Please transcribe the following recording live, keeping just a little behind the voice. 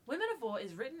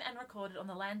is written and recorded on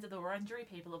the lands of the Wurundjeri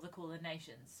people of the Kulin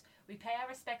Nations. We pay our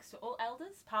respects to all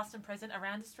elders, past and present,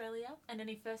 around Australia, and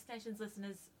any First Nations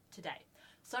listeners today.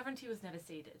 Sovereignty was never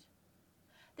ceded.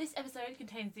 This episode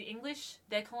contains the English,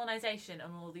 their colonisation,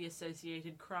 and all the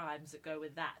associated crimes that go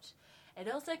with that. It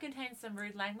also contains some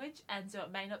rude language, and so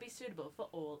it may not be suitable for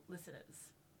all listeners.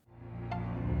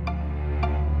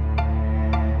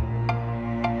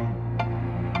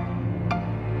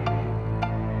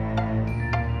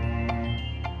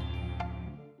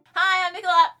 Hi, I'm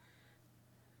Nicola.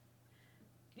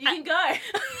 You can go. I'm waiting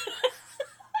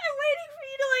for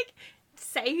you to,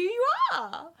 say who you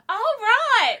are. Oh,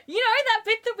 right. You know that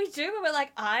bit that we do where we're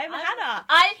like, I'm Hannah.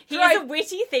 Here's a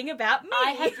witty thing about me.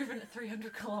 I have driven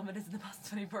 300 kilometres in the past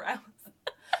 24 hours.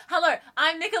 Hello,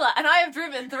 I'm Nicola, and I have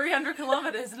driven 300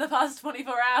 kilometres in the past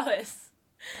 24 hours.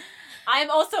 I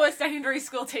am also a secondary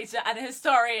school teacher and a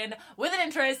historian with an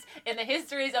interest in the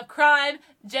histories of crime,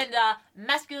 gender,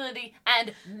 masculinity,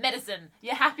 and medicine.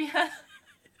 You happy, Hannah?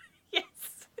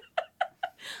 Yes.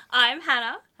 I'm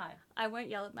Hannah. Hi. I won't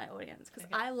yell at my audience because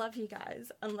I love you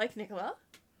guys, unlike Nicola.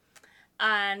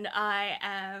 And I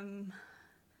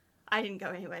didn't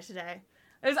go anywhere today.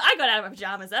 I got out of my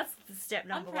pajamas. That's the step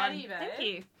number I'm proud one. of you, babe. Thank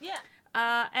you. Yeah.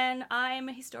 And I'm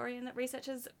a historian that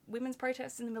researches women's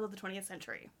protests in the middle of the 20th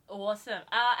century. Awesome.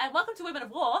 And welcome to Women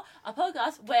of War, a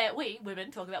podcast where we,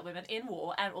 women, talk about women in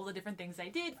war and all the different things they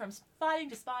did, from fighting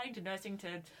to spying to nursing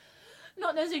to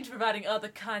not nursing to providing other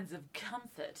kinds of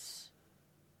comfort.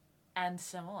 And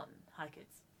so on. Hi,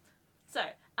 kids. So,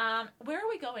 where are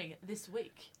we going this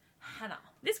week, Hannah?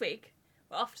 This week,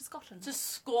 we're off to Scotland. To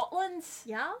Scotland?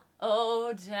 Yeah?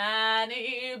 Oh,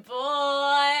 Danny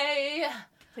boy.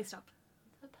 Please stop.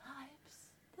 The pipes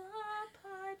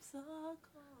are calling.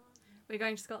 We're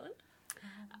going to Scotland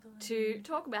to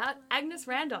talk about Agnes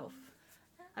Randolph.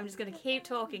 I'm just going to keep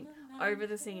talking over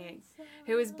the singing.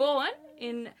 Who was born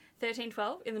in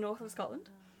 1312 in the north of Scotland.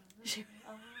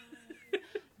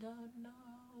 Don't know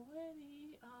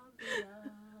any of the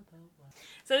other ones.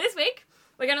 So this week,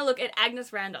 we're going to look at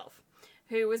Agnes Randolph,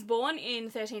 who was born in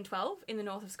 1312 in the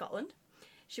north of Scotland.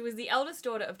 She was the eldest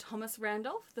daughter of Thomas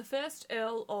Randolph, the first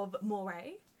Earl of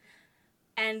Moray,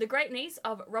 and the great niece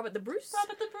of Robert the Bruce,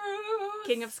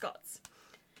 King of Scots.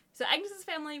 So Agnes's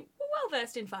family were well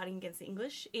versed in fighting against the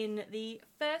English in the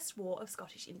First War of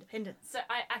Scottish Independence. So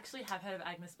I actually have heard of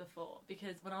Agnes before,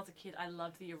 because when I was a kid, I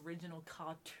loved the original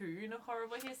cartoon of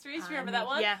Horrible Histories. Do you remember that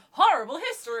one? Yeah. Horrible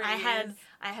Histories! I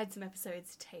had some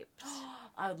episodes taped.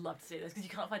 I would love to see this, because you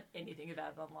can't find anything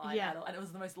about it online at all. And it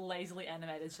was the most lazily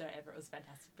animated show ever. It was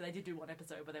fantastic. But they did do one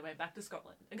episode where they went back to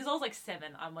Scotland. Because I was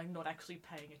 7, I'm not actually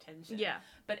paying attention. Yeah.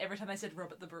 But every time they said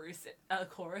Robert the Bruce, a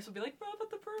chorus would be like, Robert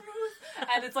the Bruce!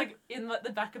 And it's in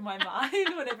the back of my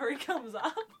mind whenever he comes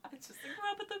up. I just think,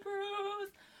 Robert the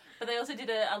Bruce! But they also did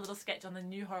a little sketch on the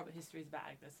new Horrible Histories about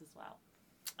Agnes as well.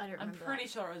 I don't remember. I'm pretty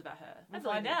sure it was about her. We'll I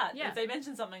believe find it. out. Yeah. If they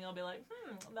mention something, I'll be like,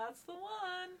 that's the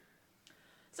one.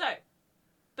 So,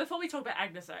 before we talk about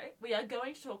Agnes, though, we're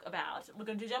going to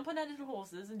jump on our little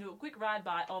horses and do a quick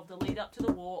ride-by of the lead up to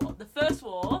the First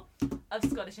War of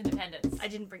Scottish Independence. I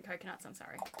didn't bring coconuts, I'm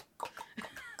sorry.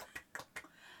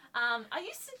 Are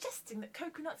you suggesting that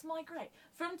coconuts migrate?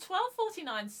 From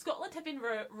 1249, Scotland had been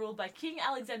ruled by King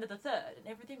Alexander III, and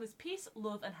everything was peace,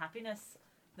 love, and happiness.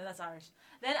 No, that's Irish.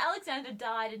 Then Alexander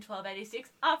died in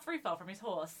 1286 after he fell from his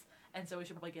horse, and so we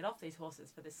should probably get off these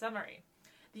horses for this summary.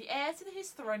 The heir to his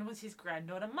throne was his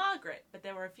granddaughter Margaret, but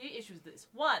there were a few issues with this.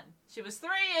 1, she was 3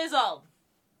 years old.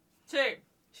 2,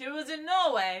 she was in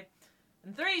Norway.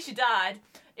 And 3, she died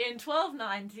in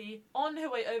 1290 on her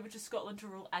way over to Scotland to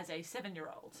rule as a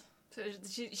 7-year-old. So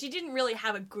she didn't really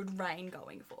have a good reign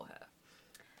going for her.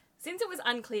 Since it was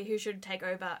unclear who should take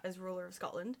over as ruler of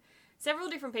Scotland, several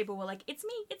different people were like, it's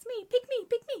me, pick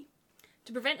me.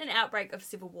 To prevent an outbreak of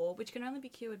civil war, which can only be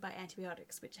cured by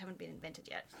antibiotics, which haven't been invented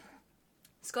yet,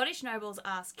 Scottish nobles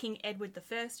asked King Edward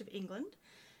I of England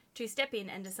to step in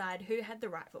and decide who had the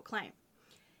rightful claim.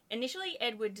 Initially,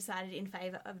 Edward decided in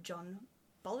favour of John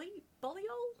Balliol.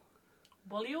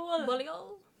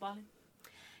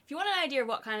 If you want an idea of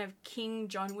what kind of King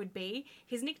John would be,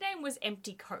 his nickname was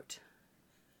Empty Coat.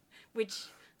 Which...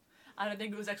 I don't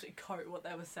think it was actually coat what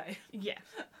they were saying. Yeah.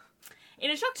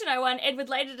 In a shock to no one, Edward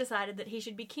later decided that he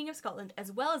should be King of Scotland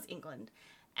as well as England,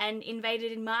 and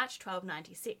invaded in March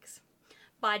 1296.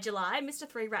 By July, Mr.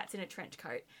 Three Rats in a trench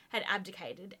coat had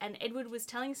abdicated, and Edward was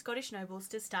telling Scottish nobles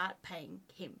to start paying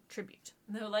him tribute.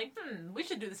 And they were like, we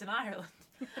should do this in Ireland.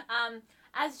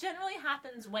 As generally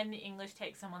happens when the English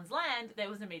take someone's land, there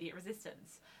was immediate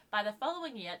resistance. By the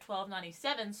following year,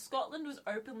 1297, Scotland was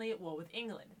openly at war with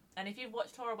England. And if you've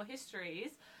watched Horrible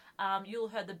Histories, You'll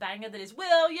have heard the banger that is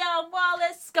William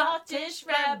Wallace, Scottish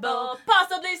rebel,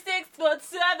 possibly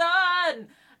 6'7".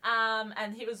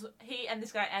 And he and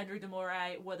this guy Andrew de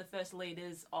Moray were the first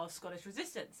leaders of Scottish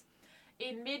resistance.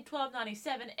 In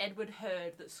mid-1297, Edward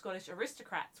heard that Scottish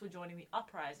aristocrats were joining the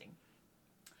uprising.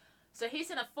 So he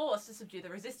sent a force to subdue the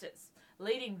resistance.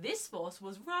 Leading this force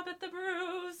was Robert the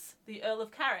Bruce, the Earl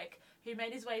of Carrick, who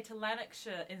made his way to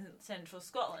Lanarkshire in central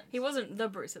Scotland. He wasn't the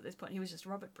Bruce at this point, he was just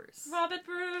Robert Bruce. Robert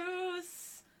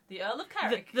Bruce, the Earl of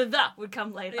Carrick. The would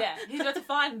come later. Yeah, he's got to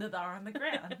find the on the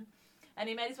ground. And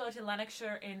he made his way to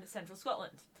Lanarkshire in central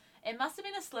Scotland. It must have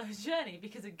been a slow journey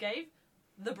because it gave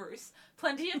the Bruce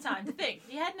plenty of time to think.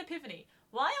 He had an epiphany.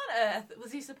 Why on earth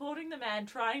was he supporting the man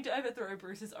trying to overthrow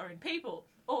Bruce's own people?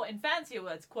 Or, in fancier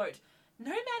words, quote,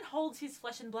 "No man holds his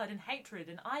flesh and blood in hatred,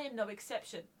 and I am no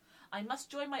exception. I must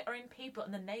join my own people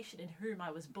and the nation in whom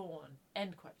I was born."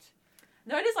 End quote.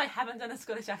 Notice I haven't done a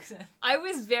Scottish accent. I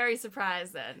was very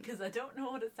surprised then. Because I don't know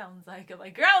what it sounds like. I'm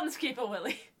like, groundskeeper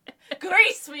Willie.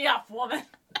 Grease me up, woman.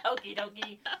 Okie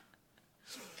dokie.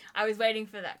 I was waiting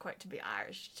for that quote to be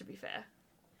Irish, to be fair.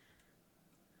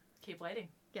 Keep waiting.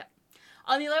 Yeah.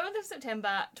 On the 11th of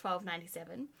September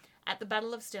 1297, at the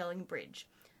Battle of Stirling Bridge,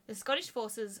 the Scottish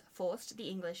forces forced the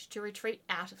English to retreat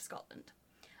out of Scotland.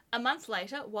 A month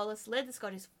later, Wallace led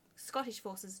the Scottish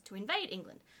forces to invade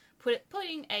England,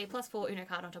 putting a +4 Uno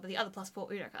card on top of the other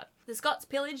 +4 Uno card. The Scots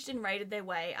pillaged and raided their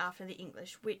way after the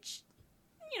English, which,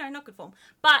 not good form.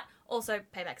 But also,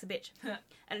 payback's a bitch.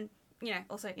 And,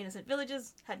 also innocent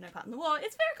villagers had no part in the war.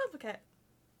 It's very complicated.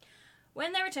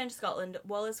 When they returned to Scotland,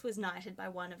 Wallace was knighted by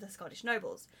one of the Scottish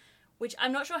nobles, which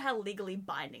I'm not sure how legally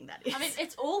binding that is. I mean,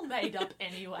 it's all made up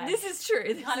anyway. This is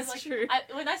true. This is true.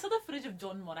 When I saw the footage of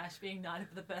John Monash being knighted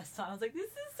for the first time, I was like, this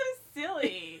is so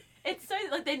silly. It's so,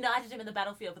 they knighted him in the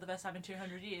battlefield for the first time in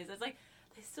 200 years. It's like,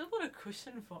 they still put a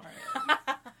cushion for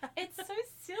it. It's so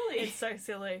silly. It's so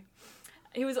silly.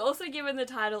 He was also given the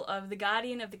title of the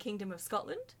Guardian of the Kingdom of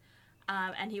Scotland,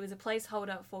 and he was a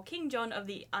placeholder for King John of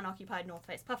the unoccupied North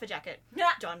Face puffer jacket,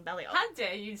 John Balliol. How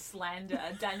dare you slander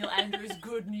Daniel Andrews'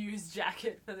 good news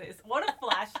jacket for this? What a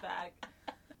flashback.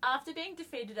 After being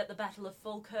defeated at the Battle of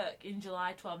Falkirk in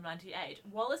July 1298,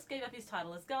 Wallace gave up his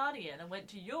title as Guardian and went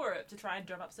to Europe to try and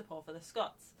drum up support for the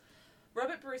Scots.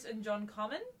 Robert Bruce and John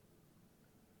Comyn?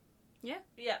 Yeah.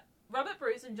 Robert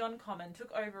Bruce and John Comyn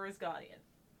took over as Guardian.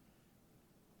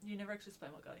 You never actually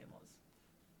explained what Guardian was.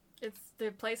 It's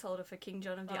the placeholder for King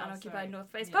John of the unoccupied North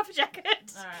Face Yeah. puffer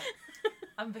jacket. Alright.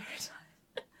 I'm very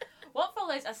tired. What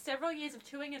follows are several years of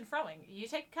toing and froing. You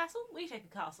take a castle, we take a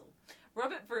castle.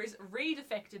 Robert Bruce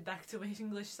re-defected back to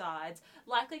English sides,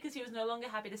 likely because he was no longer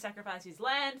happy to sacrifice his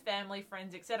land, family,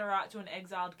 friends, etc. to an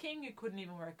exiled king who couldn't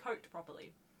even wear a coat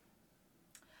properly.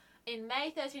 In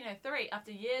May 1303,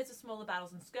 after years of smaller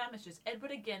battles and skirmishes,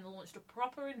 Edward again launched a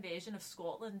proper invasion of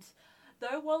Scotland.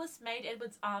 Though Wallace made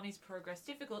Edward's armies progress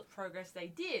difficult, progress they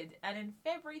did, and in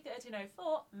February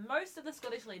 1304, most of the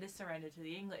Scottish leaders surrendered to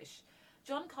the English.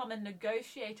 John Comyn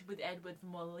negotiated with Edward for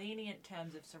more lenient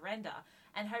terms of surrender,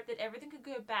 and hoped that everything could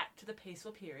go back to the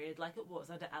peaceful period like it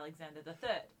was under Alexander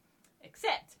III.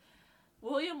 Except,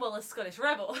 William Wallace, Scottish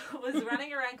rebel, was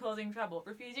running around causing trouble,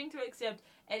 refusing to accept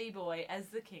Eddie Boy as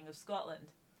the King of Scotland.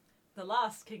 The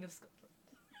last King of Scotland.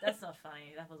 That's not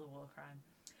funny, that was a war crime.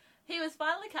 He was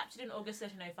finally captured in August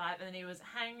 1305, and then he was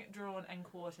hanged, drawn, and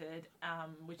quartered,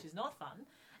 which is not fun.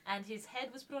 And his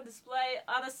head was put on display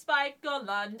on a spike on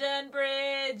London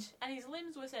Bridge. And his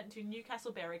limbs were sent to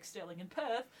Newcastle, Berwick, Stirling, and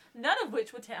Perth, none of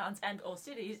which were towns and/or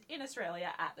cities in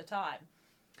Australia at the time.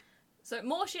 So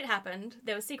more shit happened.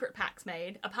 There were secret pacts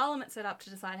made, a parliament set up to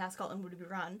decide how Scotland would be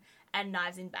run, and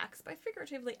knives in backs, both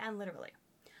figuratively and literally.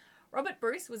 Robert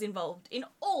Bruce was involved in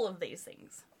all of these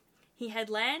things. He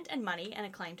had land and money and a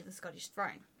claim to the Scottish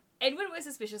throne. Edward was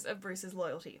suspicious of Bruce's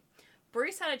loyalty.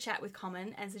 Bruce had a chat with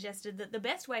Comyn and suggested that the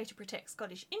best way to protect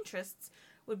Scottish interests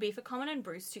would be for Comyn and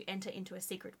Bruce to enter into a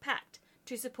secret pact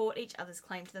to support each other's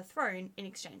claim to the throne in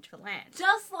exchange for land.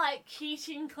 Just like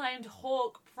Keating claimed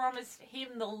Hawke promised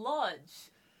him the lodge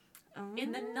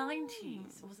in the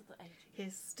 90s. Or was it the 80s?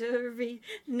 History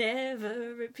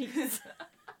never repeats.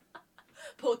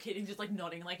 Poor Keating just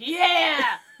nodding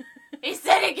yeah! He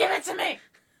said he'd give it to me!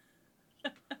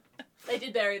 They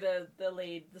did bury the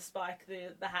lead, the spike,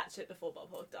 the hatchet before Bob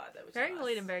Hawke died, though, which Burying is the nice.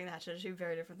 lead and burying the hatchet are two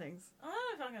very different things.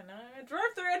 I don't fucking know. I drove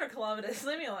 300 kilometres,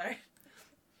 leave me alone.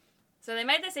 So they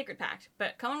made their secret pact,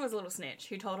 but Comyn was a little snitch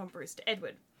who told on Bruce to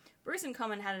Edward. Bruce and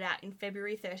Comyn had it out in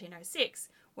February 1306,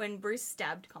 when Bruce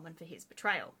stabbed Comyn for his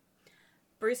betrayal.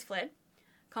 Bruce fled.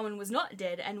 Comyn was not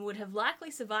dead and would have likely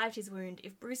survived his wound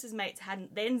if Bruce's mates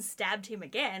hadn't then stabbed him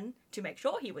again to make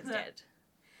sure he was dead.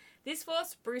 This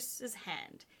forced Bruce's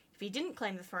hand. If he didn't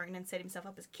claim the throne and set himself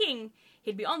up as king,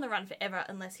 he'd be on the run forever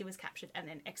unless he was captured and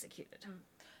then executed.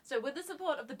 So with the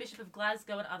support of the Bishop of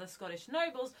Glasgow and other Scottish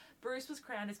nobles, Bruce was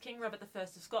crowned as King Robert I of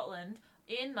Scotland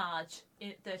in March in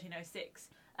 1306.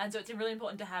 And so it's really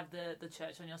important to have the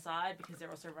church on your side because they're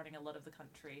also running a lot of the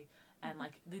country and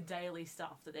like the daily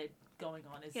stuff that they're going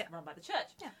on is run by the church.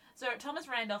 Yeah. So Thomas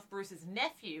Randolph, Bruce's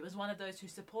nephew, was one of those who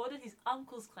supported his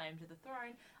uncle's claim to the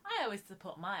throne. I always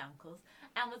support my uncles,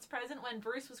 and was present when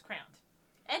Bruce was crowned.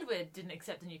 Edward didn't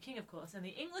accept a new king, of course, and the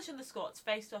English and the Scots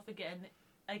faced off again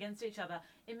against each other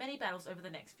in many battles over the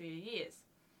next few years.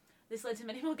 This led to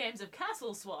many more games of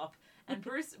castle swap, and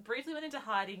Bruce briefly went into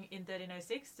hiding in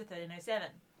 1306 to 1307.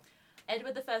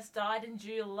 Edward I died in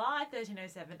July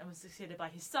 1307 and was succeeded by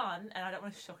his son, and I don't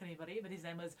want to shock anybody, but his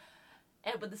name was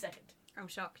Edward II. I'm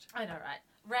shocked. I know, right?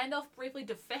 Randolph briefly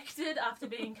defected after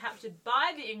being captured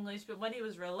by the English, but when he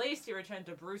was released, he returned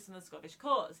to Bruce and the Scottish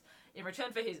cause. In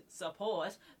return for his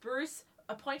support, Bruce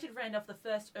appointed Randolph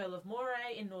I Earl of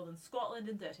Moray in northern Scotland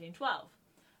in 1312.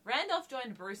 Randolph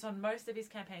joined Bruce on most of his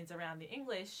campaigns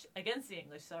against the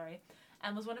English,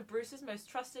 and was one of Bruce's most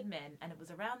trusted men, and it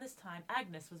was around this time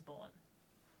Agnes was born.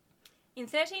 In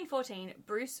 1314,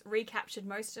 Bruce recaptured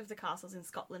most of the castles in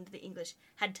Scotland the English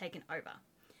had taken over.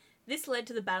 This led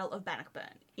to the Battle of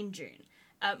Bannockburn in June,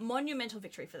 a monumental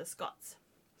victory for the Scots.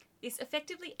 This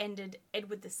effectively ended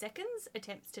Edward II's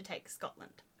attempts to take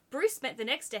Scotland. Bruce spent the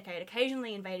next decade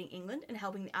occasionally invading England and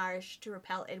helping the Irish to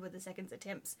repel Edward II's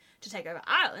attempts to take over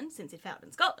Ireland since he'd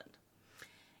founded Scotland.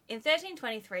 In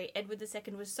 1323, Edward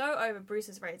II was so over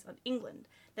Bruce's raids on England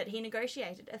that he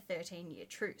negotiated a 13-year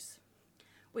truce,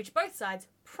 which both sides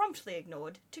promptly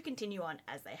ignored to continue on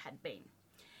as they had been.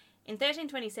 In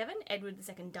 1327, Edward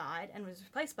II died and was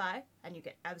replaced by, and you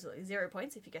get absolutely 0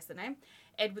 points if you guess the name,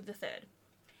 Edward III.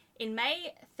 In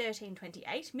May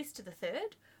 1328, Mr. III,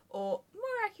 or more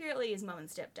accurately his mum and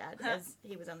stepdad, as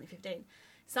he was only 15,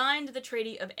 signed the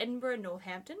Treaty of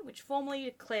Edinburgh-Northampton, which formally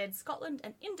declared Scotland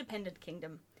an independent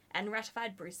kingdom and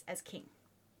ratified Bruce as king.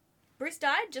 Bruce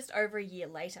died just over a year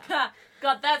later.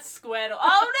 God, that's squared.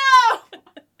 Oh no!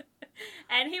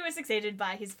 And he was succeeded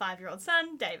by his 5-year-old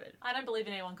son, David. I don't believe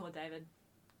in anyone called David.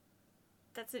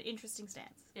 That's an interesting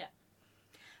stance. Yeah.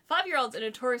 5-year-olds are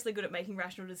notoriously good at making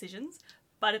rational decisions,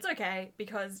 but it's okay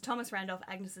because Thomas Randolph,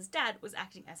 Agnes's dad, was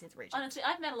acting as his regent. Honestly,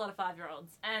 I've met a lot of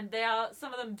 5-year-olds, and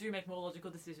some of them do make more logical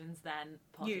decisions than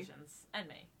politicians. And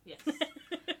me, yes.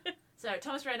 So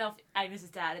Thomas Randolph, Agnes's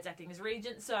dad, is acting as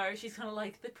regent, so she's kind of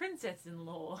like the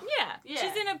princess-in-law. Yeah.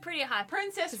 She's in a pretty high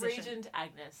Princess position. Regent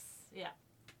Agnes. Yeah.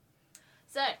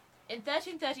 So, in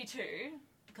 1332,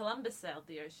 Columbus sailed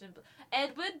the ocean.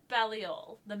 Edward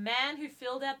Balliol, the man who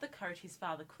filled out the coat his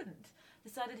father couldn't,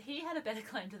 decided he had a better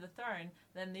claim to the throne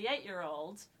than the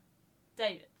 8-year-old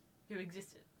David, who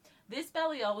existed. This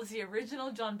Balliol was the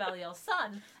original John Balliol's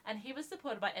son, and he was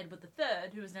supported by Edward III,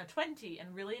 who was now 20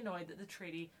 and really annoyed that the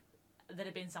treaty that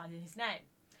had been signed in his name.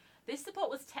 This support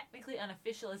was technically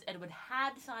unofficial as Edward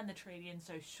had signed the treaty and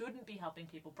so shouldn't be helping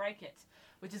people break it,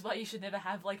 which is why you should never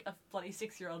have like a bloody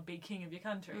 6-year-old be king of your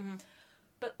country. Mm-hmm.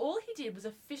 But all he did was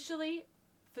officially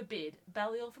forbid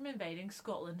Balliol from invading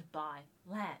Scotland by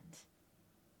land.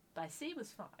 By sea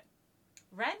was fine.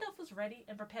 Randolph was ready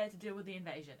and prepared to deal with the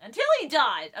invasion, until he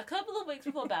died a couple of weeks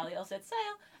before Balliol set sail,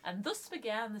 and thus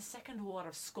began the Second War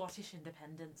of Scottish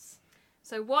independence.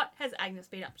 So what has Agnes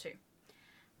been up to?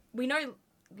 We know,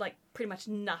 like, pretty much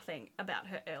nothing about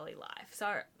her early life.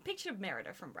 So, picture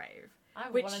Merida from Brave. I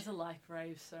wanted to like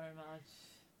Brave so much.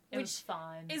 It was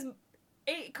fine.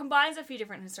 It combines a few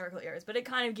different historical eras, but it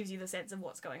kind of gives you the sense of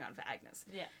what's going on for Agnes.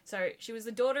 Yeah. So, she was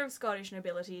the daughter of Scottish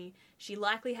nobility. She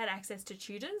likely had access to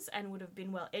tutors and would have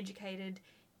been well educated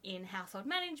in household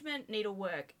management,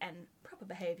 needlework, and proper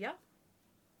behaviour.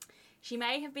 She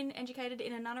may have been educated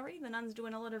in a nunnery. The nuns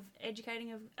doing a lot of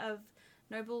educating of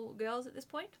noble girls at this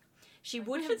point.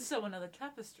 We should sew another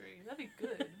tapestry. That'd be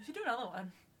good. We should do another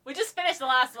one. We just finished the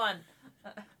last one.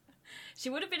 She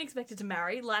would have been expected to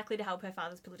marry, likely to help her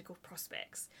father's political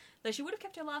prospects, though she would have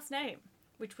kept her last name,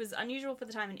 which was unusual for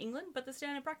the time in England, but the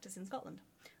standard practice in Scotland,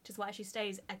 which is why she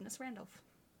stays Agnes Randolph.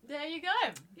 There you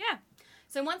go. Yeah.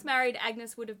 So once married,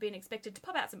 Agnes would have been expected to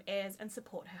pop out some heirs and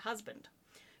support her husband.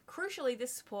 Crucially,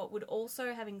 this support would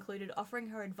also have included offering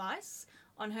her advice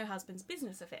on her husband's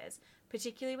business affairs,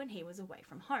 particularly when he was away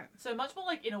from home. So much more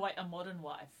like, in a way, a modern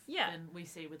wife than we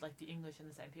see with like the English in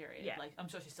the same period. Yeah. Like, I'm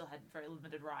sure she still had very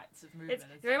limited rights of movement.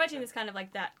 It's very much in this kind of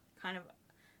like that kind of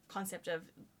concept of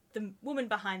the woman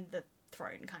behind the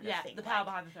throne kind of thing. Yeah, the power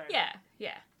behind the throne. Yeah,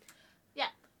 yeah. Yeah.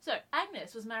 So,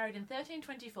 Agnes was married in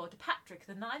 1324 to Patrick,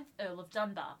 the 9th Earl of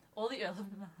Dunbar, or the Earl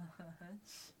of March.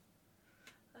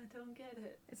 I don't get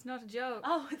it. It's not a joke.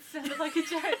 Oh, it sounded like a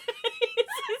joke.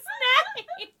 It's his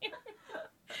name.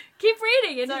 Keep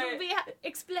reading and So, it'll be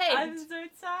explained. I'm so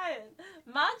tired.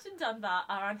 March and Dunbar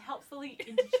are unhelpfully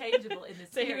interchangeable in this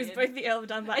So he period. was both the Earl of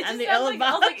Dunbar It and just the sounds Earl of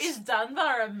March. I was like, is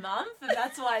Dunbar a month? And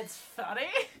that's why it's funny.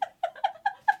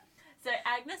 So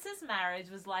Agnes's marriage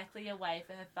was likely a way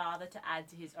for her father to add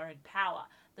to his own power.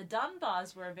 The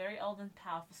Dunbars were a very old and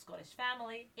powerful Scottish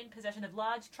family in possession of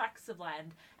large tracts of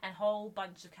land and a whole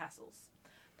bunch of castles.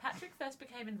 Patrick first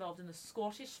became involved in the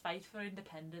Scottish fight for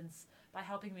independence by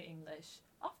helping the English.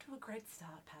 Off to a great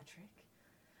start, Patrick.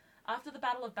 After the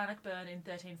Battle of Bannockburn in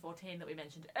 1314 that we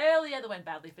mentioned earlier that went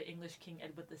badly for English King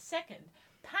Edward II,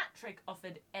 Patrick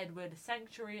offered Edward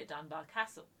sanctuary at Dunbar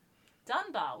Castle.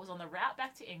 Dunbar was on the route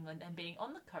back to England, and being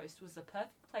on the coast was the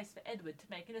perfect place for Edward to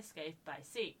make an escape by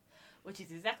sea, which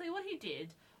is exactly what he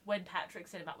did when Patrick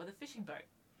set him up with a fishing boat.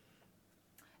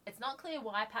 It's not clear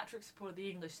why Patrick supported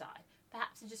the English side.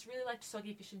 Perhaps he just really liked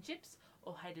soggy fish and chips,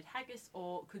 or hated haggis,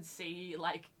 or could see,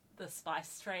 like, the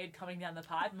spice trade coming down the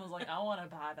pipe and was like, I want a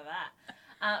part of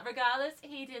that. Regardless,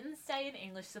 he didn't stay an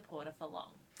English supporter for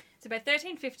long. So by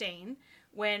 1315,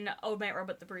 when old mate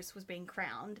Robert the Bruce was being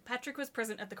crowned, Patrick was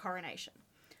present at the coronation.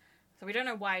 So we don't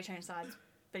know why he changed sides,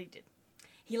 but he did.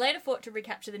 He later fought to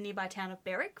recapture the nearby town of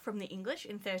Berwick from the English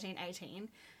in 1318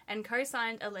 and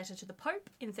co-signed a letter to the Pope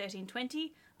in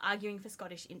 1320 arguing for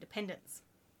Scottish independence.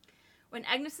 When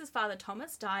Agnes's father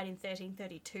Thomas died in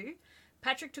 1332,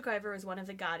 Patrick took over as one of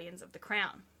the guardians of the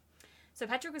crown. So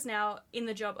Patrick was now in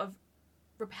the job of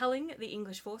repelling the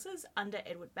English forces under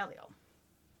Edward Balliol.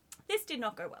 This did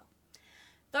not go well.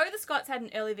 Though the Scots had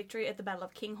an early victory at the Battle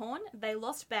of Kinghorn, they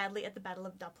lost badly at the Battle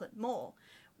of Duplet Moor,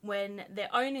 when their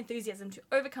own enthusiasm to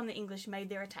overcome the English made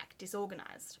their attack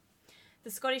disorganised. The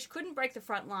Scottish couldn't break the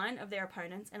front line of their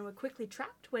opponents and were quickly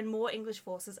trapped when more English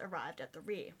forces arrived at the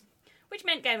rear, which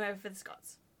meant game over for the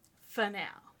Scots. For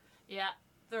now. Yeah,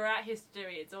 throughout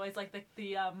history, it's always like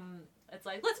it's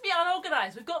like, let's be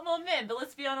unorganised. We've got more men, but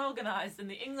let's be unorganised. And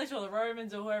the English or the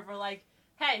Romans or whoever are like,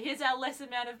 hey, here's our less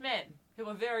amount of men who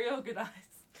are very organised.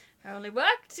 Only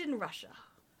worked in Russia.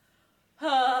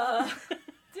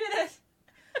 Did it.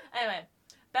 Anyway,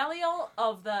 Balliol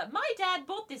of the My Dad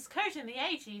Bought This Coat in the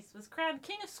 80s was crowned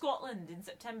King of Scotland in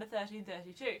September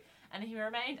 1332, and he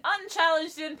remained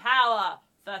unchallenged in power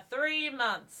for 3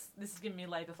 months. This is giving me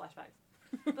Labour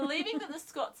flashbacks. Believing that the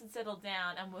Scots had settled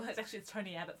down and it's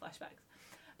Tony Abbott flashbacks.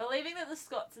 Believing that the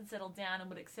Scots had settled down and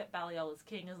would accept Balliol as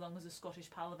king as long as the Scottish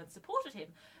Parliament supported him,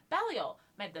 Balliol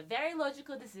made the very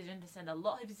logical decision to send a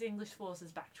lot of his English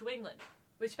forces back to England,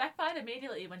 which backfired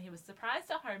immediately when he was surprised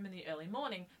at home in the early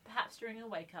morning, perhaps during a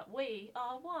wake-up wee.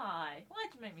 Oh, why?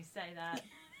 Why'd you make me say that?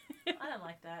 I don't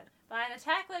like that. By an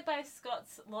attack led by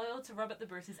Scots loyal to Robert the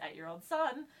Bruce's 8-year-old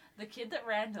son, the kid that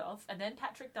ran off, and then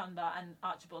Patrick Dunbar and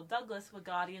Archibald Douglas were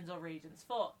guardians or regents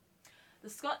for. The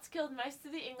Scots killed most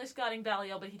of the English guarding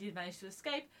Balliol, but he did manage to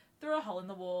escape through a hole in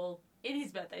the wall in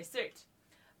his birthday suit.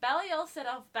 Balliol set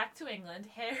off back to England,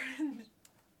 hair and...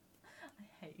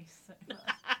 I hate you so much.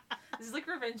 This is like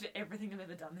revenge for everything I've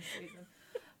ever done this season.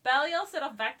 Balliol set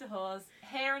off back to Hawes,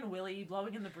 hair and willy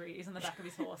blowing in the breeze on the back of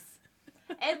his horse.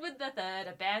 Edward III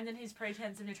abandoned his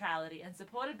pretense of neutrality and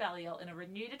supported Balliol in a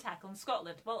renewed attack on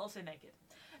Scotland, while also naked.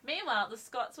 Meanwhile, the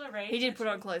Scots were raiding... He did put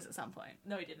on clothes at some point.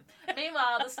 No, he didn't.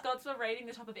 Meanwhile, the Scots were raiding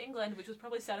the top of England, which was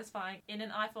probably satisfying in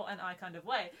an eye for an eye kind of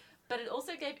way, but it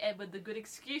also gave Edward the good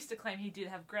excuse to claim he did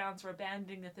have grounds for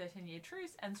abandoning the 13-year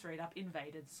truce and straight up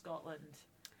invaded Scotland.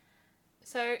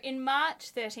 So, in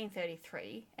March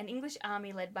 1333, an English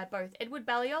army led by both Edward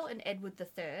Balliol and Edward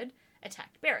III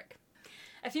attacked Berwick.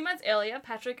 A few months earlier,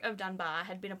 Patrick of Dunbar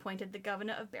had been appointed the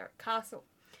governor of Berwick Castle.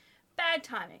 Bad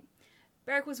timing.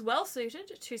 Berwick was well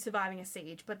suited to surviving a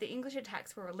siege, but the English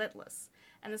attacks were relentless,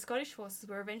 and the Scottish forces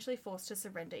were eventually forced to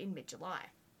surrender in mid-July.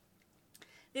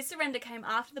 This surrender came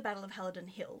after the Battle of Halidon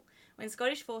Hill, when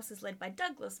Scottish forces led by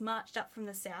Douglas marched up from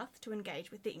the south to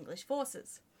engage with the English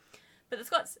forces. But the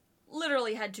Scots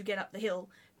literally had to get up the hill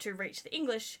to reach the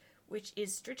English, which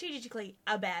is strategically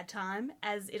a bad time,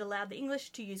 as it allowed the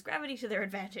English to use gravity to their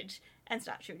advantage and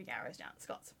start shooting arrows down at the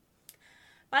Scots.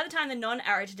 By the time the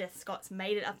non-arrow-to-death Scots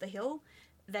made it up the hill,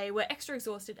 they were extra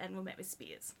exhausted and were met with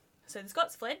spears. So the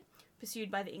Scots fled,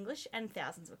 pursued by the English, and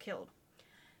thousands were killed.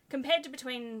 Compared to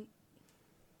between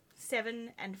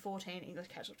 7 and 14 English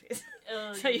casualties.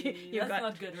 So you've got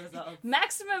not good results.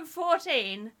 Maximum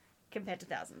 14 compared to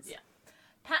thousands. Yeah.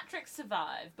 Patrick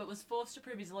survived, but was forced to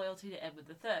prove his loyalty to Edward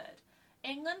III.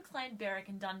 England claimed Berwick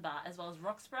and Dunbar, as well as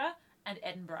Roxburgh and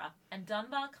Edinburgh, and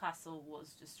Dunbar Castle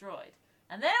was destroyed.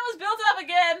 And then it was built up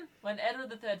again when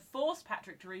Edward III forced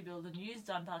Patrick to rebuild and use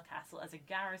Dunbar Castle as a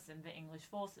garrison for English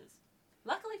forces.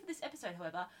 Luckily for this episode,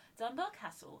 however, Dunbar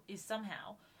Castle is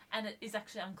somehow, and it is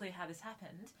actually unclear how this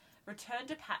happened, returned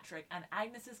to Patrick and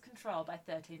Agnes's control by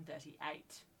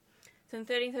 1338. So in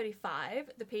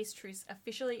 1335, the peace truce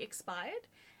officially expired,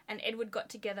 and Edward got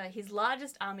together his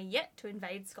largest army yet to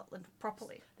invade Scotland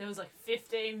properly. There was like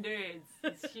 15 dudes.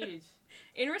 It's huge.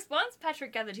 In response,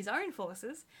 Patrick gathered his own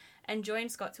forces and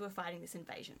joined Scots who were fighting this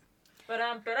invasion.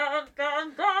 And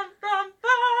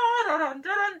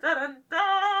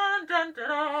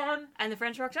the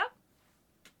French rocked up?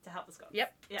 To help the Scots.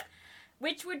 Yep. Yeah.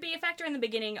 Which would be a factor in the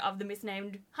beginning of the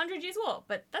misnamed 100 Years' War,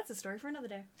 but that's a story for another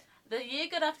day. The year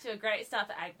got off to a great start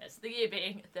for Agnes, the year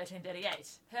being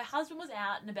 1338. Her husband was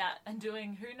out and about and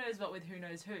doing who knows what with who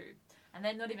knows who. And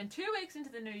then not even 2 weeks into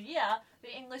the new year,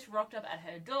 the English rocked up at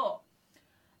her door.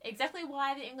 Exactly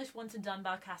why the English wanted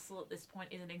Dunbar Castle at this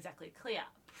point isn't exactly clear.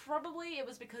 Probably it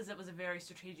was because it was a very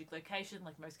strategic location,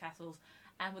 like most castles,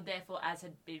 and would therefore, as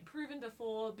had been proven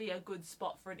before, be a good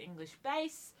spot for an English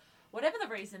base. Whatever the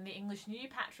reason, the English knew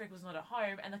Patrick was not at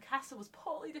home, and the castle was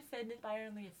poorly defended by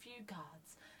only a few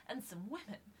guards and some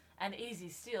women. An easy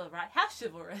steal, right? How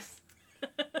chivalrous.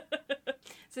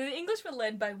 So the English were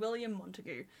led by William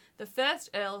Montagu, the first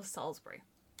Earl of Salisbury.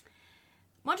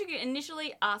 Montagu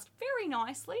initially asked very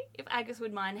nicely if Agnes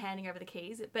would mind handing over the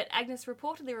keys, but Agnes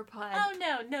reportedly replied, "Oh,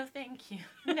 no, thank you.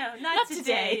 No, not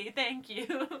today, thank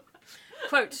you."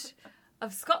 quote,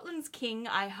 "Of Scotland's king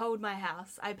I hold my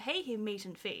house, I pay him meat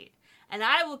and feed, and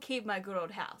I will keep my good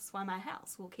old house, while my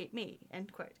house will keep me,"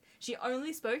 end quote. She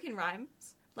only spoke in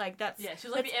rhymes. Like, that's... Yeah, she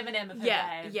was like the Eminem of her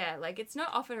day. day. Yeah, like, it's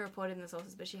not often reported in the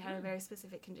sources, but she had a very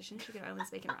specific condition. She could only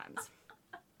speak in rhymes.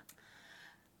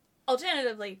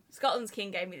 Alternatively, Scotland's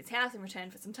king gave me this house in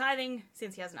return for some tithing.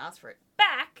 Since he hasn't asked for it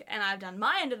back, and I've done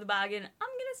my end of the bargain, I'm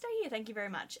going to stay here, thank you very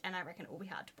much, and I reckon it will be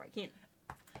hard to break in.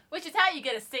 Which is how you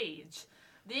get a siege.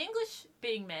 The English,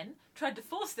 being men, tried to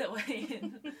force their way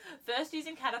in, first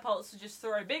using catapults to just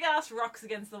throw big-ass rocks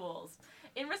against the walls.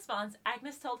 In response,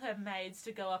 Agnes told her maids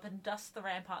to go up and dust the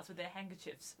ramparts with their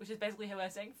handkerchiefs, which is basically her way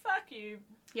of saying, fuck you.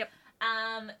 Yep.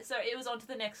 So it was on to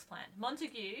the next plan.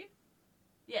 Montagu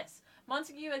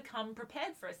had come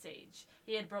prepared for a siege.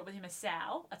 He had brought with him a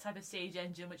sow, a type of siege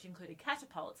engine which included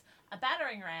catapults, a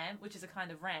battering ram, which is a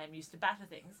kind of ram used to batter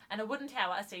things, and a wooden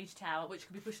tower, a siege tower, which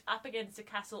could be pushed up against a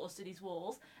castle or city's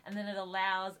walls, and then it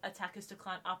allows attackers to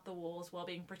climb up the walls while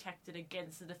being protected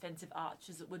against the defensive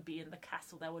archers that would be in the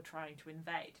castle they were trying to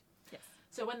invade. Yes.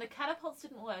 So when the catapults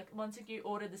didn't work, Montagu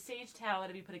ordered the siege tower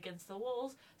to be put against the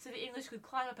walls so the English could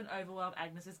climb up and overwhelm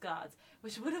Agnes's guards,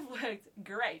 which would have worked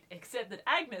great, except that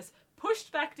Agnes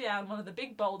pushed back down one of the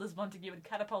big boulders Montagu had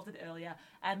catapulted earlier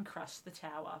and crushed the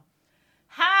tower.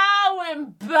 How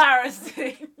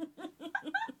embarrassing!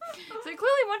 So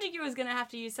clearly Montagu was going to have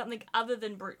to use something other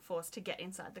than brute force to get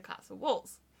inside the castle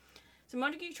walls. So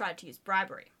Montagu tried to use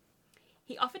bribery.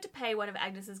 He offered to pay one of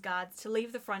Agnes's guards to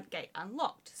leave the front gate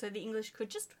unlocked, so the English could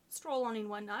just stroll on in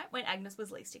one night when Agnes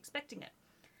was least expecting it.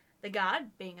 The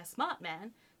guard, being a smart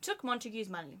man, took Montagu's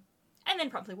money, and then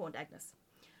promptly warned Agnes.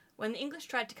 When the English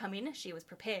tried to come in, she was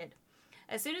prepared.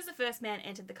 As soon as the first man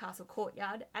entered the castle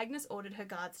courtyard, Agnes ordered her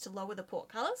guards to lower the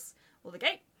portcullis, or the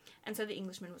gate, and so the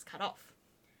Englishman was cut off.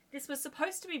 This was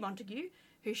supposed to be Montagu,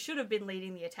 who should have been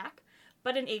leading the attack,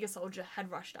 but an eager soldier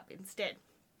had rushed up instead.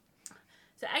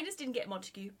 So Agnes didn't get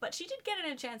Montagu, but she did get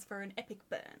a chance for an epic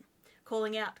burn,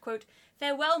 calling out, quote,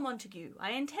 "Farewell, Montagu,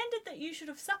 I intended that you should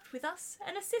have supped with us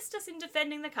and assist us in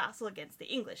defending the castle against the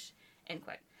English," end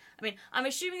quote. I mean, I'm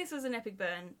assuming this was an epic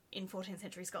burn in 14th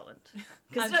century Scotland.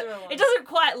 Because it doesn't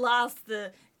quite last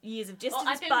the years of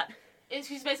distance, but...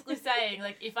 She's basically saying,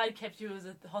 like, if I'd kept you as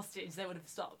a hostage, they would have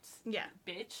stopped. Yeah.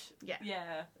 Bitch. Yeah.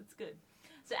 Yeah, it's good.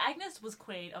 So Agnes was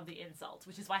queen of the insults,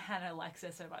 which is why Hannah likes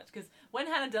her so much. Because when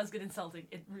Hannah does get insulting,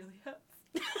 it really hurts.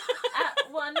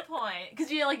 At one point,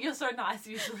 because you're so nice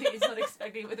usually, he's not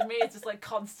expecting it. With me, it's just like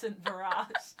constant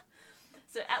barrage.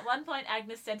 So at one point,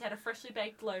 Agnes sent out a freshly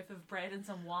baked loaf of bread and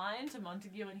some wine to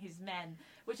Montagu and his men,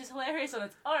 which is hilarious on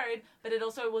its own, but it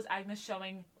also was Agnes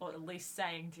showing, or at least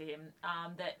saying to him,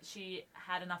 that she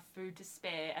had enough food to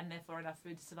spare and therefore enough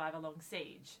food to survive a long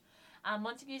siege.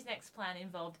 Montagu's next plan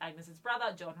involved Agnes's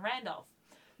brother, John Randolph.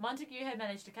 Montagu had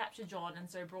managed to capture John and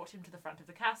so brought him to the front of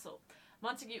the castle.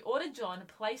 Montagu ordered John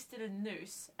placed in a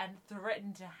noose and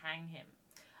threatened to hang him.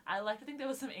 I like to think there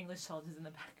were some English soldiers in the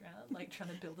background, like, trying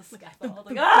to build a scaffold.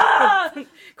 Like, ah!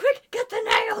 Quick, get the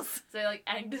nails! So, like,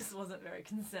 Agnes wasn't very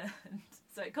concerned.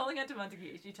 So, calling out to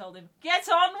Montagu, she told him, get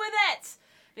on with it!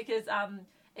 Because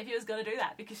if he was going to do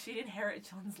that, because she'd inherit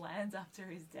John's lands after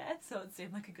his death, so it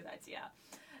seemed like a good idea.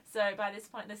 So by this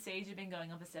point, the siege had been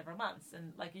going on for several months,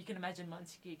 and like you can imagine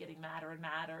Montague getting madder and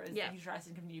madder as he tries to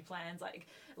think of new plans, like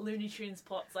Looney Tunes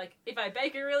plots, like if I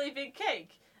bake a really big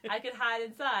cake, I could hide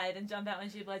inside and jump out when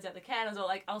she blows out the candles, or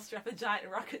like I'll strap a giant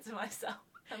rocket to myself.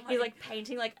 He's like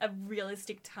painting like a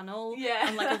realistic tunnel Yeah.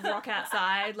 and like a rock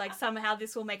outside. Like somehow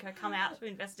this will make her come out to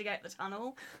investigate the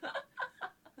tunnel.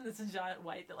 And there's a giant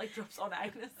weight that like drops on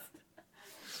Agnes.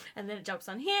 And then it jumps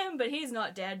on him, but he's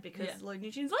not dead because Looney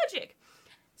Tunes logic.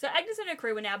 So Agnes and her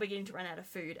crew were now beginning to run out of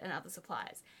food and other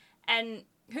supplies. And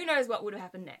who knows what would have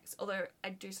happened next, although I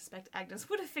do suspect Agnes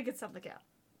would have figured something out.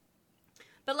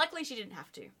 But luckily she didn't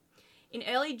have to. In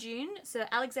early June, Sir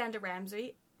Alexander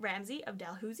Ramsay of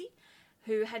Dalhousie,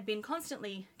 who had been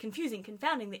constantly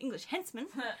confounding the English henchmen,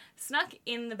 snuck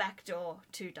in the back door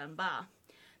to Dunbar,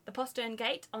 the postern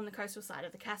gate on the coastal side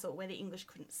of the castle where the English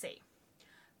couldn't see.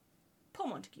 Poor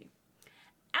Montague.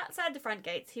 Outside the front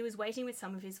gates, he was waiting with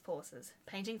some of his forces,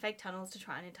 painting fake tunnels to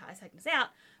try and entice Agnes out,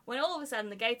 when all of a sudden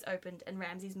the gates opened and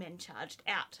Ramsay's men charged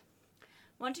out.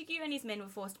 Montague and his men were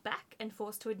forced back and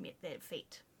forced to admit their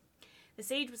defeat. The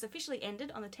siege was officially ended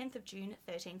on the 10th of June,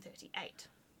 1338.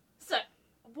 So,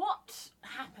 what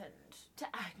happened to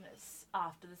Agnes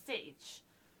after the siege?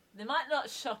 It might not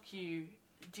shock you,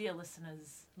 dear listener,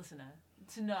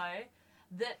 to know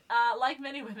that, like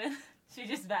many women, she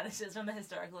just vanishes from the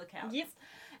historical accounts. Yep.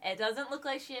 It doesn't look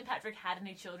like she and Patrick had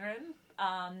any children.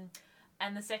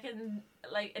 And the second,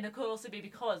 and it could also be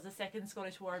because the Second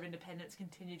Scottish War of Independence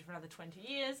continued for another 20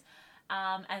 years,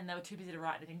 and they were too busy to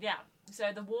write anything down. So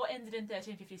the war ended in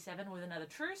 1357 with another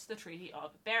truce, the Treaty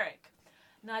of Berwick.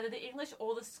 Neither the English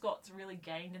or the Scots really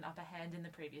gained an upper hand in the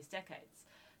previous decades.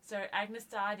 So Agnes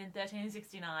died in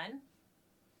 1369.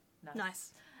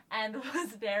 Nice. And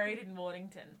was buried in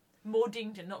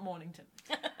Mordington, not Mornington.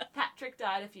 Patrick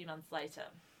died a few months later.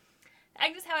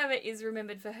 Agnes, however, is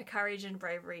remembered for her courage and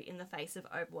bravery in the face of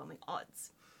overwhelming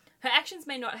odds. Her actions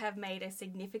may not have made a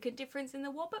significant difference in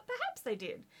the war, but perhaps they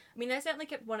did. I mean, they certainly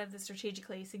kept one of the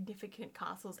strategically significant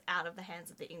castles out of the hands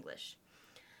of the English.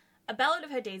 A ballad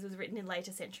of her deeds was written in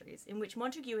later centuries, in which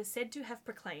Montague is said to have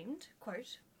proclaimed,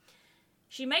 quote,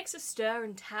 "She makes a stir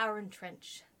in tower and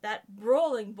trench, that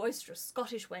brawling, boisterous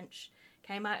Scottish wench.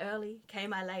 Came I early,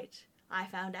 came I late, I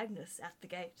found Agnes at the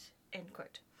gate," end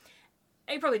quote.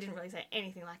 He probably didn't really say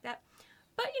anything like that,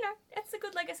 but, it's a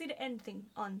good legacy to end thing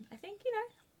on, I think,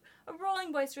 a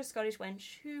brawling, boisterous Scottish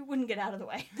wench who wouldn't get out of the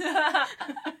way.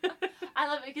 I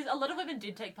love it because a lot of women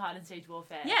did take part in siege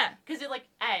warfare. Yeah. Because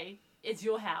A, it's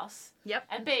your house. Yep.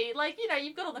 And B,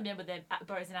 you've got all the men with their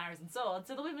bows and arrows and swords,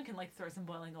 so the women can, throw some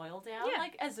boiling oil down,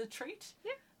 as a treat.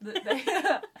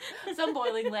 Yeah. Some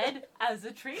boiling lead as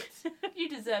a treat. You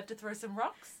deserve to throw some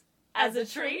rocks as a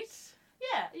treat.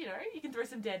 Yeah, you can throw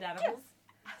some dead animals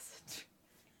as a treat.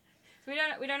 So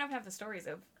we don't have to have the stories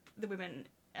of the women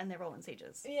and their role in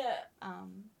sieges. Yeah.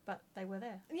 But they were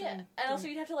there. Yeah. And also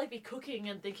you'd have to, be cooking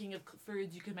and thinking of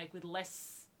foods you could make with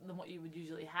less than what you would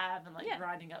usually have, and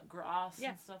grinding up grass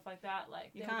and stuff like that.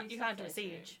 You can't do a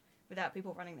siege without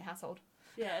people running the household.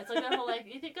 Yeah, it's like that whole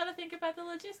gotta think about the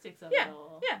logistics of it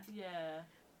all. Yeah. Yeah.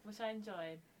 Which I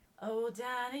enjoyed. Oh,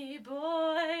 Danny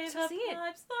boy, Stop singing. the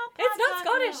It's not are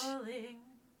Scottish. calling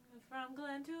from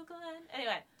glen to glen.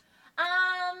 Anyway,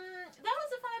 that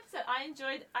was a fun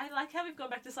episode. I like how we've gone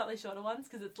back to slightly shorter ones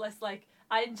because it's less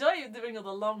I enjoy doing all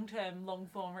the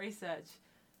long-form research.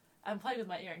 I'm playing with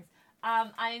my earrings.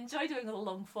 I enjoy doing all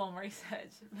the long-form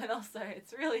research, but also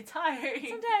it's really tiring.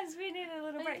 Sometimes we need a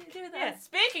little break. Do that. Yeah.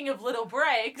 Speaking of little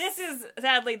breaks, this is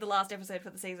sadly the last episode for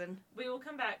the season. We will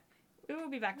come back. We will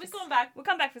be back. We've gone back. We'll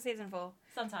come back for season 4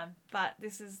 sometime. But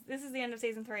this is the end of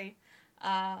season 3.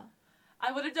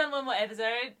 I would have done one more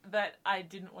episode, but I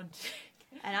didn't want to.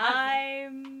 And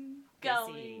I'm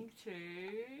going to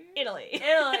Italy.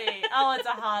 Italy. Oh, it's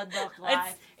a hard knock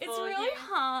life. It's really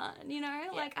hard,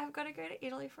 I've got to go to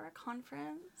Italy for a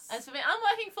conference. As for me, I'm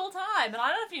working full time, and I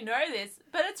don't know if you know this,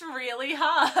 but it's really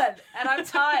hard, and I'm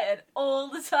tired all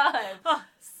the time. Oh,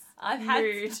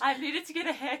 I've needed to get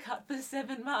a haircut for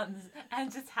 7 months,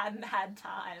 and just hadn't had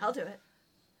time. I'll do it.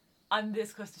 I'm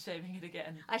this close to shaving it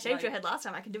again. I shaved your head last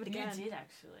time. I can do it again. You did,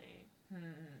 actually.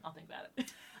 I'll think about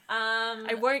it.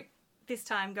 I won't this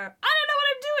time go, I don't know what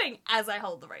I'm doing, as I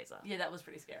hold the razor. Yeah, that was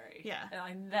pretty scary. Yeah.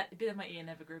 And that bit of my ear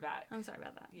never grew back. I'm sorry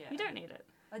about that. Yeah. You don't need it.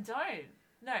 I don't.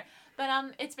 No.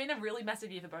 But it's been a really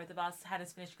massive year for both of us.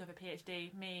 Hannah's finished with her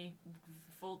PhD, me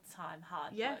full-time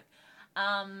hard work.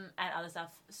 And other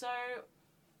stuff. So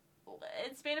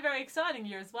it's been a very exciting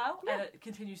year as well. Yeah. And it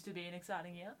continues to be an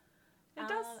exciting year. It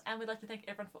does. And we'd like to thank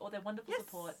everyone for all their wonderful Yes.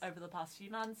 support over the past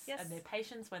few months Yes. and their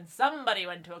patience when somebody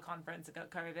went to a conference and got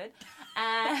COVID.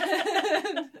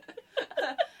 And,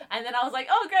 and then I was like,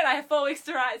 oh, great, I have 4 weeks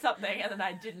to write something. And then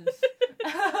I didn't.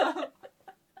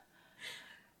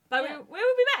 But Yeah. we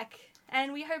will be back,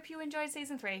 and we hope you enjoyed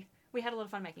season 3. We had a lot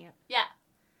of fun making it. Yeah.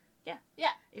 Yeah.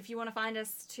 Yeah. If you want to find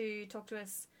us to talk to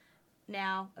us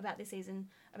now about this season,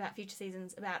 about future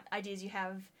seasons, about ideas you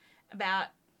have, about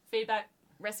Feedback.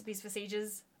 recipes for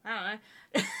sieges, I don't know.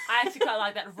 I actually quite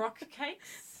like that. Rock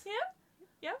cakes. Yeah.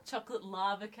 Yeah. Chocolate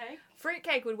lava cake.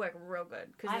 Fruitcake would work real good.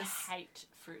 I Cause hate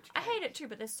fruit cake. I hate it too,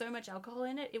 but there's so much alcohol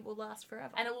in it, it will last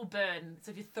forever. And it will burn.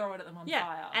 So if you throw it at them on yeah,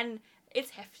 fire. and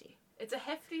it's hefty. It's a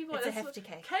hefty boy. It's a That's hefty what-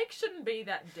 cake. Cake shouldn't be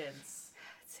that dense.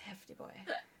 It's a hefty boy.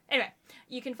 Anyway,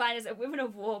 you can find us at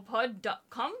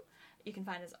womenofwarpod.com. You can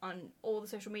find us on all the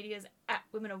social medias at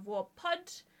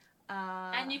womenofwarpod.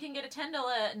 And you can get a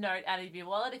 $10 note out of your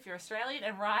wallet if you're Australian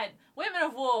and write Women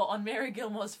of War on Mary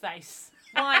Gilmore's face.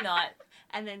 Why not?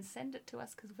 and then send it to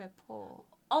us because we're poor.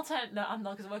 No, I'm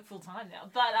not because I work full time now.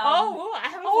 But I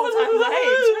have a full-time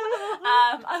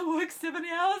I work 70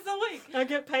 hours a week. I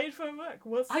get paid for work.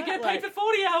 What's I get paid for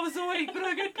 40 hours a week, but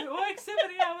I get work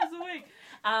 70 hours a week.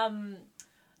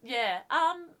 Yeah,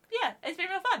 it's been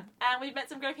real fun, and we've met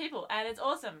some great people, and it's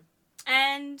awesome.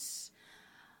 And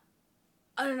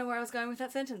I don't know where I was going with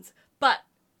that sentence, but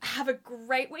have a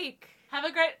great week. Have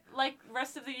a great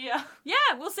rest of the year. Yeah,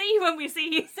 we'll see you when we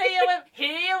see you. See you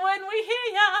hear you when we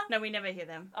hear ya. No, we never hear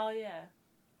them. Oh yeah,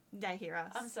 They hear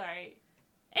us. I'm sorry.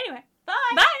 Anyway, Bye.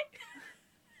 bye.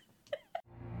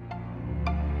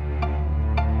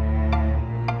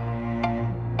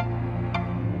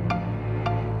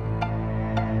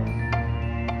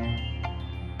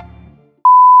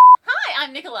 Hi,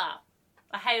 I'm Nicola.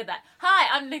 I hated that.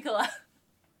 Hi, I'm Nicola.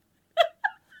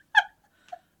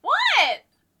 What?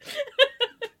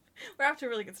 We're off to a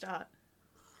really good start.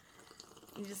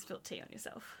 You just spilled tea on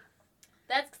yourself.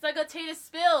 That's because I got tea to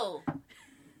spill.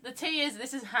 The tea is,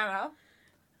 this is Hannah.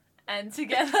 And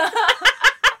together...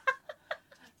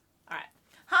 Alright.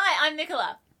 Hi, I'm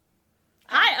Nicola.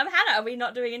 Hi, I'm Hannah. Are we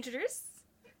not doing introduce?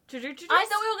 I thought we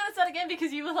were going to start again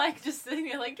because you were just sitting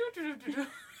there you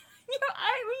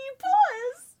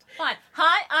paused. Fine.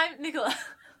 Hi, I'm Nicola.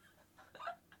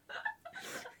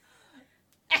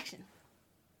 Action.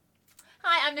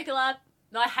 Hi, I'm Nicola.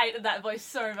 No, I hated that voice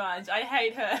so much. I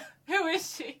hate her. Who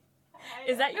is she?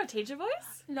 Is that your teacher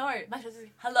voice? No. My voice is,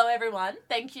 hello, everyone.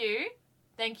 Thank you.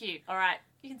 Thank you. All right.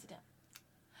 You can sit down.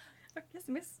 Oh, yes,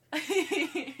 miss. Oh,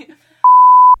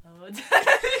 right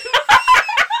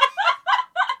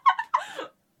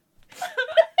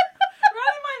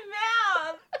in my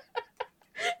mouth.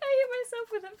 I hit myself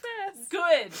with it first.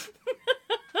 Good.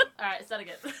 Alright, start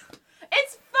again.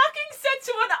 It's fucking set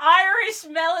to an Irish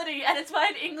melody and it's by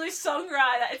an English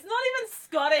songwriter. It's not even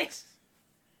Scottish.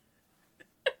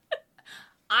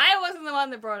 I wasn't the one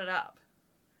that brought it up.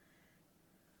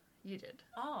 You did.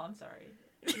 Oh, I'm sorry.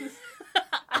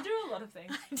 I do a lot of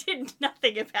things. I did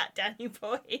nothing about Danny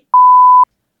Boy.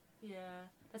 Yeah,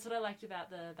 that's what I liked about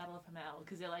the Battle of Hamel,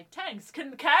 because they're like, tanks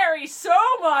can carry so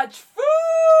much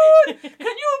food! Can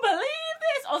you believe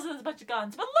this? Also, there's a bunch of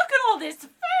guns, but look at all this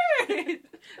food!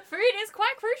 Food is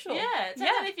quite crucial. Yeah, it turns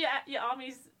out if your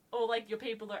armies or your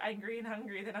people are angry and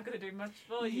hungry, they're not going to do much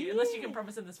for you, unless you can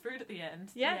promise them there's food at the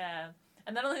end. Yeah.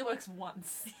 And that only works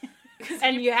once.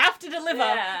 And you have to deliver,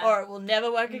 Yeah. or it will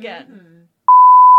never work again. Mhm.